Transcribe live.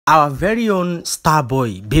Our very own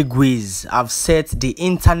starboy, Big Wiz, have set the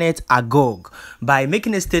internet agog by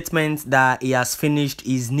making a statement that he has finished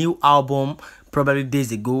his new album probably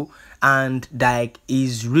days ago, and like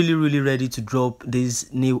he's really ready to drop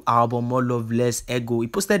this new album, More Love Less Ego. He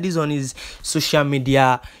posted this on his social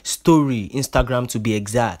media story, Instagram to be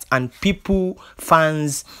exact, and people,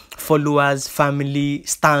 fans, followers, family,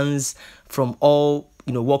 stans from all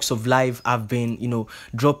walks of life have been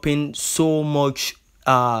dropping so much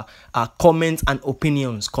comments and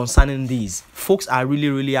opinions concerning these. Folks are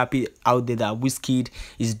really happy out there that Wizkid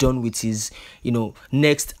is done with his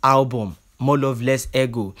next album, More Love Less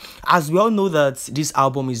Ego. As we all know that this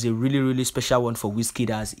album is a really special one for Wizkid,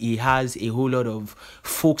 as he has a whole lot of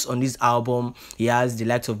folks on this album. He has the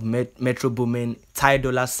likes of Metro Boomin, Ty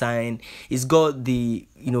Dolla Sign. He's got the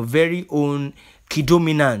very own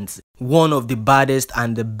Kidominant, one of the baddest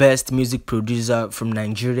and the best music producer from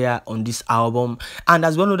Nigeria on this album. And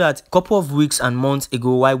as well know that a couple of weeks and months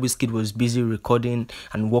ago, while Wizkid was busy recording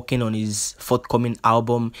and working on his forthcoming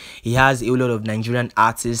album, he has a whole lot of Nigerian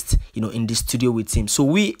artists in the studio with him.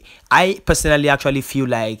 So I personally actually feel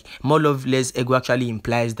like More Love Less Ego actually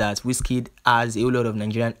implies that Wizkid has a whole lot of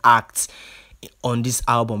Nigerian acts on this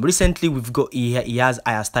album. Recently we've got he has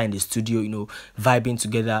Ayasta in the studio vibing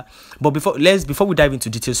together. But before we dive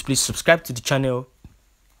into details, please subscribe to the channel,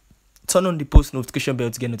 turn on the post notification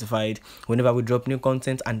bell to get notified whenever we drop new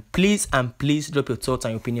content, and please drop your thoughts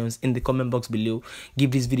and opinions in the comment box below.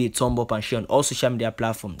 Give this video a thumb up and share on all social media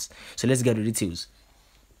platforms. So let's get the details.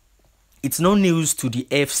 It's no news to the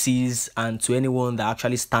FCs and to anyone that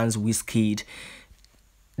actually stands Wizkid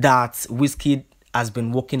that Wizkid has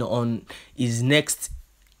been working on his next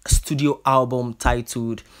studio album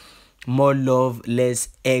titled More Love Less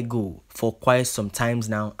Ego for quite some times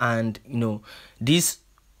now. And this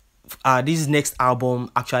next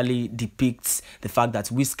album actually depicts the fact that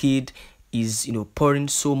Wizkid is pouring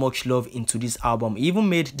so much love into this album. He even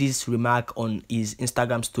made this remark on his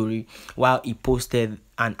Instagram story while he posted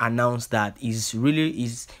and announced that he's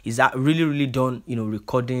really done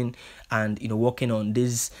recording and working on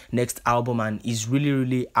this next album, and he's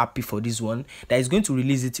really happy for this one, that he's going to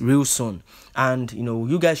release it real soon. And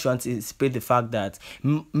you guys should anticipate the fact that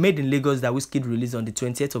Made in Lagos that Wizkid released on the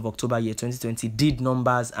 20th of October year 2020 did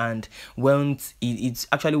numbers and it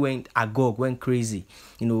actually went agog, went crazy.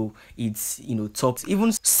 It's topped,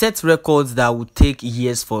 even set records that would take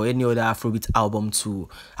years for any other Afrobeat album to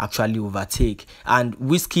actually overtake. And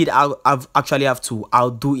Wizkid actually have to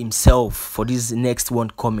outdo himself for this next one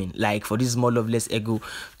coming, like for this More Love Less Ego.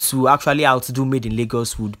 To actually outdo Made in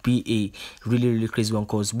Lagos would be a really crazy one,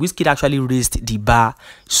 because Wizkid actually raised the bar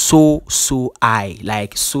so high,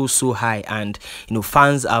 like so high. And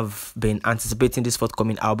fans have been anticipating this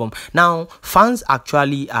forthcoming album. Now fans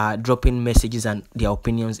actually are dropping messages and their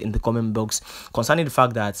opinions in the comment box concerning the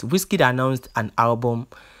fact that Wizkid announced an album.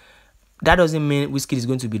 That doesn't mean Wizkid is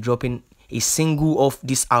going to be dropping a single of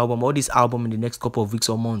this album or this album in the next couple of weeks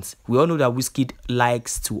or months. We all know that Wizkid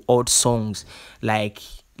likes to add songs like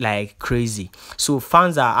crazy. So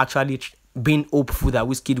fans are actually being hopeful that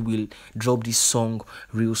Wizkid will drop this song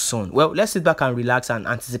real soon. Well, let's sit back and relax and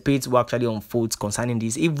anticipate what actually unfolds concerning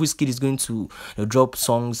this. If Wizkid is going to drop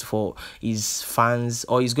songs for his fans,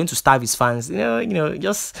 or he's going to starve his fans,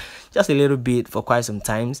 just a little bit for quite some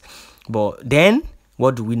times. But then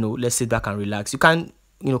what do we know? Let's sit back and relax. You can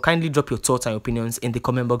kindly drop your thoughts and opinions in the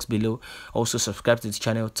comment box below. Also subscribe to the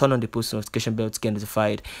channel, turn on the post notification bell to get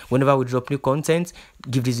notified whenever we drop new content.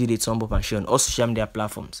 Give this video a thumb up and share on all social media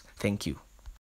platforms. Thank you.